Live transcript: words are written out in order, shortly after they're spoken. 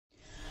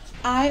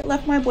I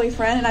left my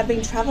boyfriend and I've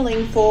been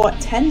traveling for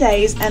 10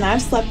 days and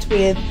I've slept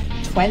with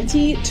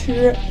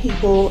 22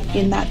 people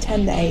in that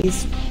 10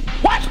 days.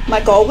 What? My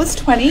goal was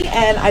 20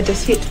 and I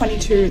just hit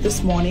 22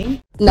 this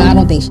morning. No, I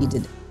don't think she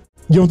did it.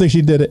 You don't think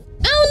she did it?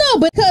 I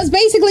don't know, because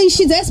basically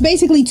that's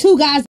basically two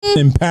guys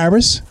in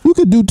Paris. You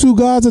could do two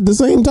guys at the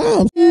same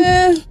time.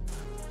 I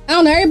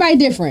don't know. Everybody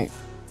different,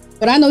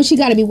 but I know she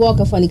got to be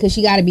walking funny because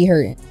she got to be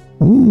hurting.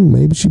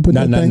 Maybe she put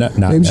maybe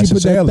she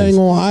put that thing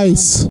on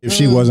ice. If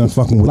she wasn't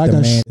fucking with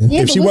the man,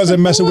 if she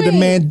wasn't messing with the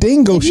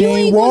Mandingo, she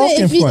ain't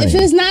walking funny. If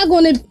it's not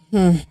going to,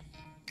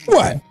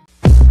 what?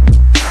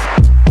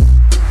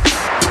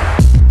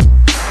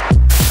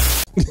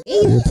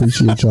 I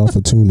appreciate y'all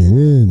for tuning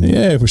in.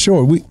 Yeah, for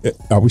sure. We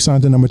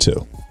signed to number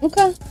 2.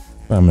 Okay.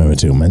 I'm number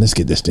 2, man. Let's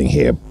get this thing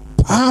here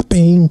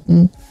popping.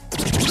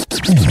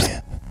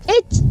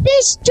 It's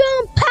this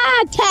JAWN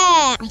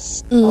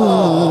podcast.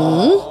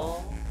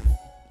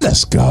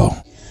 Let's go.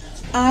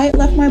 I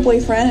left my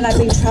boyfriend and I've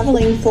been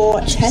traveling for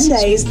 10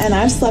 days and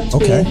I've slept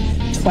with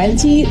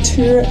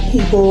 22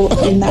 people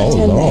in that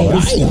 10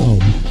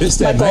 days. It's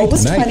My goal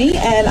was 20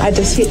 and I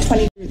just hit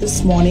 22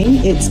 this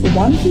morning. It's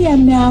 1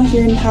 p.m. now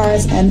here in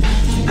Paris and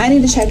I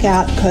need to check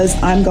out because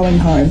I'm going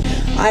home.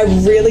 I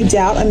really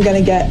doubt I'm going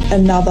to get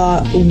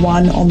another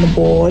one on the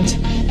board,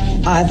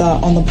 either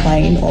on the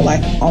plane or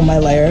like on my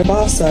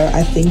layover. So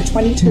I think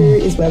 22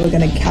 is where we're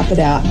going to cap it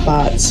out.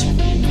 But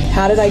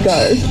how did I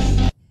go?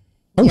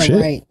 Oh, yeah,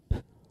 shit. Right.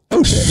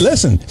 Oh, shit.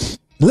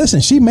 Listen,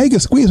 she may get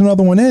squeeze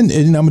another one in.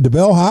 And I'm the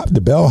bell hop.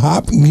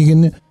 You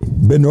can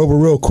bend over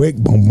real quick.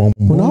 Boom, boom,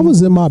 boom. When I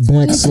was in my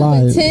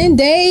backslide, 10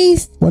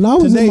 days. When I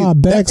was in my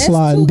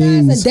backsliding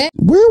days,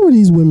 where were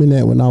these women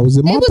at when I was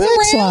in my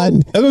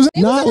backsliding?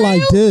 Not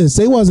like this.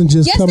 They wasn't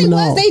just coming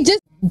out.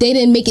 They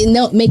didn't make it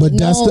known. But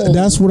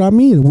that's what I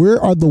mean.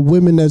 Where are the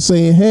women that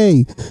saying,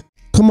 "Hey,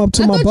 come up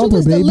to my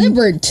bumper, baby"?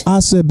 Delivered. I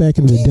said back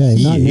in the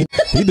day.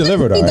 He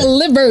delivered. He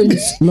delivered.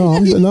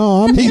 No,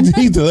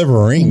 he's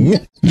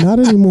delivering. Not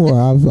anymore.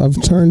 I've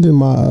turned in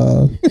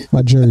my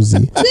my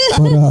jersey.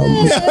 But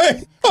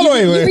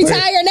wait. You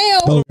retired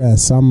now?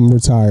 Yes, I'm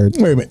retired.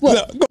 Wait a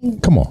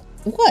minute. Come on.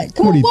 What?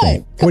 What do you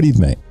think? What do you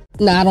think?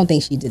 No, I don't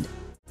think she did it.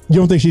 You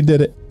don't think she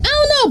did it? I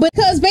don't know,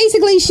 because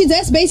basically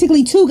that's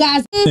basically two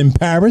guys in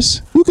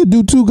Paris. You could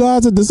do two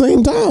guys at the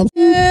same time.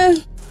 I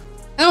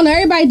don't know.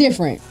 Everybody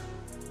different,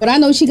 but I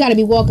know she got to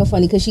be walking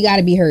funny because she got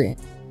to be hurting.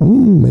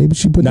 Maybe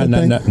she put maybe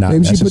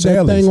she put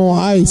that thing on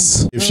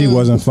ice. If she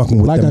wasn't fucking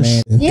with the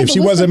man, if she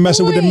wasn't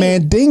messing with the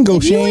Mandingo,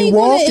 she ain't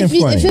walking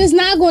funny. If it's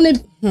not going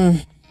to,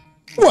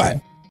 what?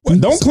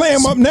 Don't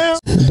clam up now.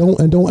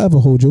 Don't ever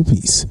hold your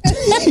peace.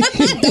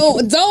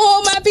 don't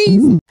hold my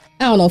peace.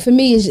 I don't know. For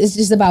me, it's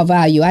just about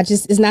value.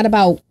 It's not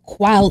about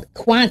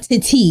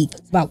quantity.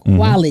 It's about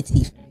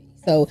quality.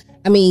 So,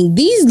 I mean,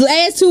 these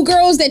last two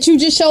girls that you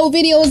just showed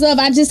videos of,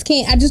 I just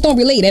don't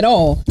relate at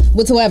all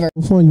whatsoever.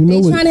 Fun,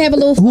 you know, trying to have a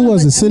little fun. Who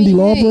was it? Cindy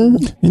Lauper?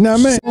 Hey. You know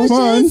what I mean?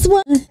 Fun.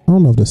 I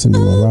don't know if that's Cindy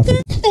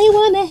Lauper.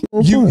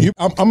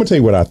 I'm gonna tell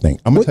you what I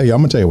think. I'm gonna tell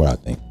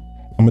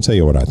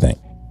you what I think.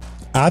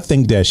 I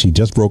think that she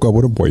just broke up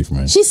with her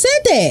boyfriend. She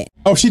said that.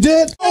 Oh, she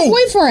did? Her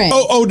boyfriend.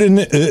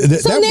 Then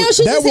so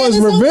that was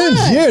revenge.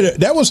 Yeah,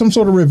 that was some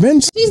sort of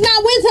revenge. She's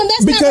not with him.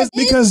 That's not revenge.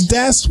 Because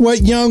that's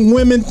what young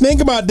women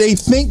think about. They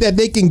think that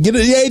they can get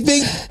it. They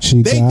think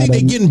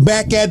they're getting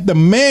back at the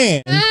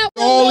man.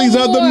 All these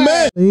other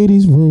men.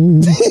 Ladies'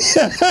 room.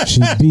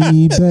 She'll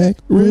be back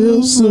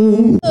real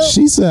soon.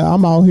 She said,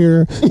 "I'm out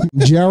here."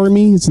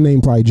 Jeremy, his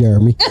name probably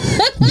Jeremy.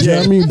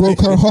 Jeremy broke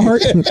her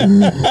heart.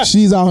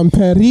 She's out in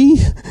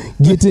Paris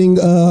getting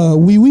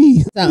wee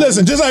wee.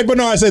 Listen, just like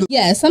Bernard said.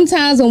 Yeah,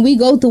 sometimes when we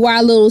go through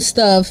our little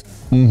stuff,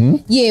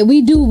 yeah,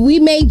 we do. We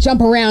may jump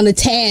around a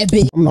tad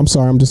bit. I'm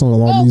sorry, I'm just on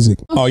alarm music.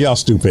 Oh, y'all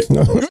stupid.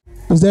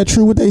 Is that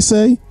true? What they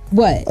say?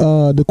 What?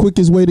 The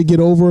quickest way to get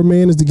over a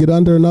man is to get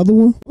under another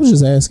one. I was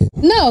just asking.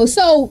 No,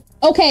 so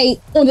okay,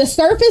 on the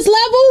surface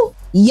level,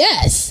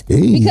 yes,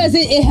 because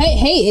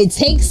it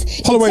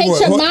takes your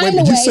mind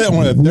away. You said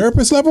on a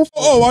therapist level?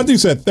 Oh, I do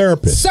said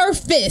therapist.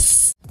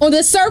 Surface. On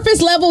the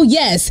surface level,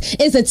 yes,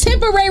 it's a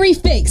temporary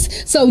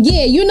fix. So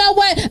yeah, you know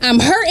what? I'm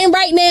hurting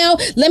right now.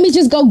 Let me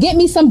just go get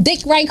me some dick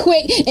right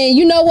quick. And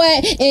you know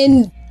what?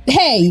 And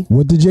hey,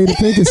 what did Jada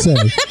Pinkett say?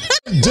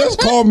 Just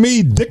call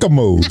me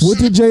Dickamos. What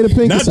did Jada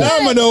Pinkett say? Not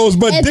Domino's,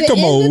 but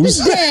Dickamos.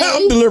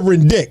 I'm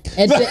delivering dick.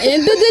 At the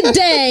end of the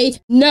day,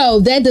 no,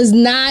 that does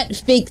not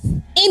fix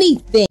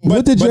anything.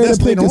 What did Jada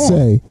Pinkett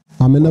say?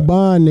 I'm in a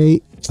bind,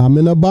 Nate. I'm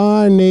in a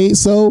bind, Nate.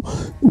 So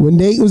when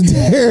Nate was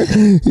there,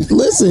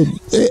 listen,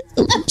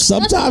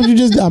 sometimes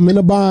I'm in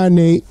a bind,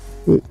 Nate.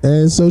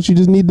 And so she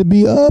just need to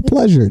be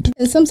pleasured.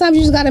 And sometimes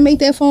you just got to make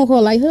that phone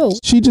call like who?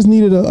 She just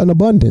needed an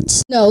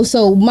abundance. No,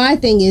 so my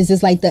thing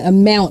is like the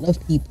amount of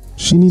people.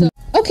 She needed.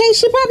 Okay,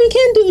 she probably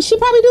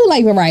do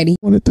like variety.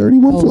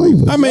 31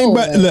 flavors. I mean,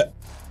 but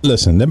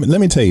listen,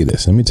 let me tell you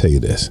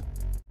this.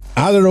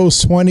 Out of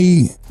those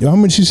 20, how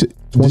many she said?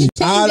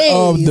 Out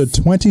of the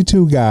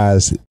 22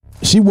 guys,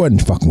 she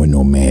wasn't fucking with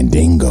no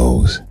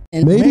Mandingos.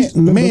 Maybe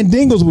man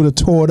Dingles would have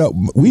tore it up.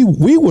 We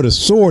would have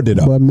soared it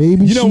up. But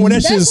maybe you know when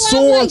that shit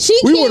soared,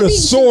 we would have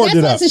soared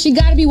it up. She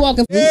got to be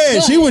walking. Yeah,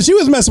 she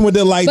was messing with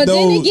it like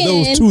those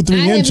 2-3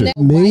 inches.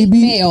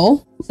 Maybe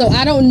male, so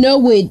I don't know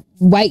what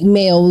white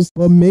males.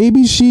 But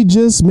maybe she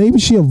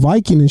a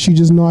Viking and she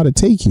just know how to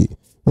take it.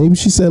 Maybe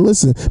she said,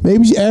 listen,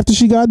 maybe after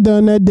she got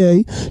done that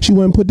day, she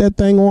went and put that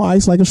thing on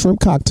ice like a shrimp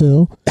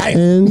cocktail. Damn.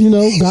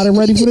 And, got it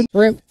ready for the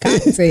shrimp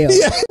cocktail.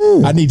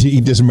 Yeah. I need you to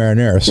eat this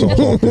marinara sauce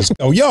off this.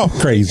 Oh, y'all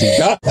crazy.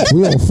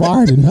 We on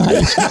fire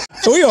tonight.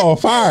 We on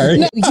fire.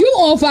 No, you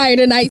on fire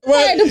tonight.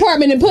 Fire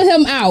department and put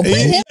him out.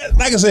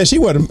 Like I said, she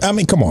wouldn't. I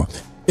mean, come on.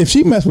 If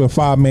she messed with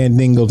 5-man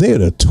Dingles, they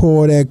would have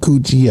tore that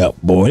coochie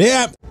up, boy.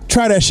 Yeah,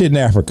 try that shit in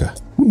Africa.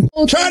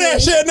 Try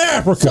that shit in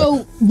Africa.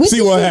 So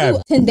see what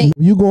happens.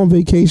 You go on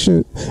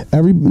vacation.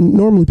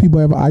 Normally people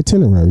have an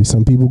itinerary.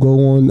 Some people go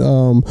on.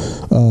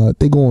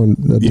 They go on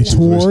the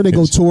tour. They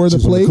go tour the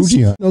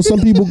place. Some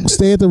people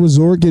stay at the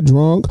resort, get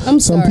drunk. I'm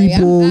sorry. Some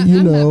people,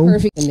 I'm not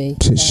perfect to me.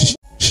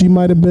 She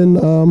might have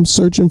been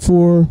searching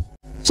for.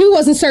 She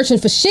wasn't searching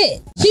for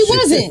shit. She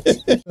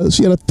wasn't.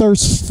 She had a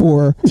thirst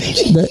for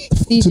that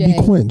to be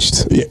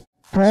quenched. Yeah.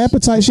 Her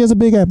appetite. She has a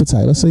big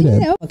appetite. Let's say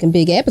that. Fucking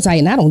big appetite,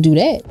 and I don't do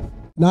that.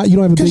 You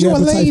don't have a big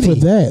appetite for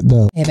that,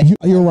 though.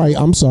 You're right.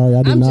 I'm sorry.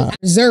 I did not.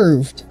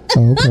 Reserved.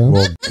 Oh, okay.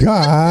 Well,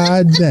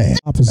 god damn.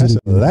 That's the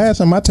last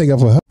time I take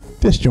up a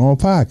this JAWN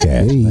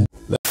podcast. Hey.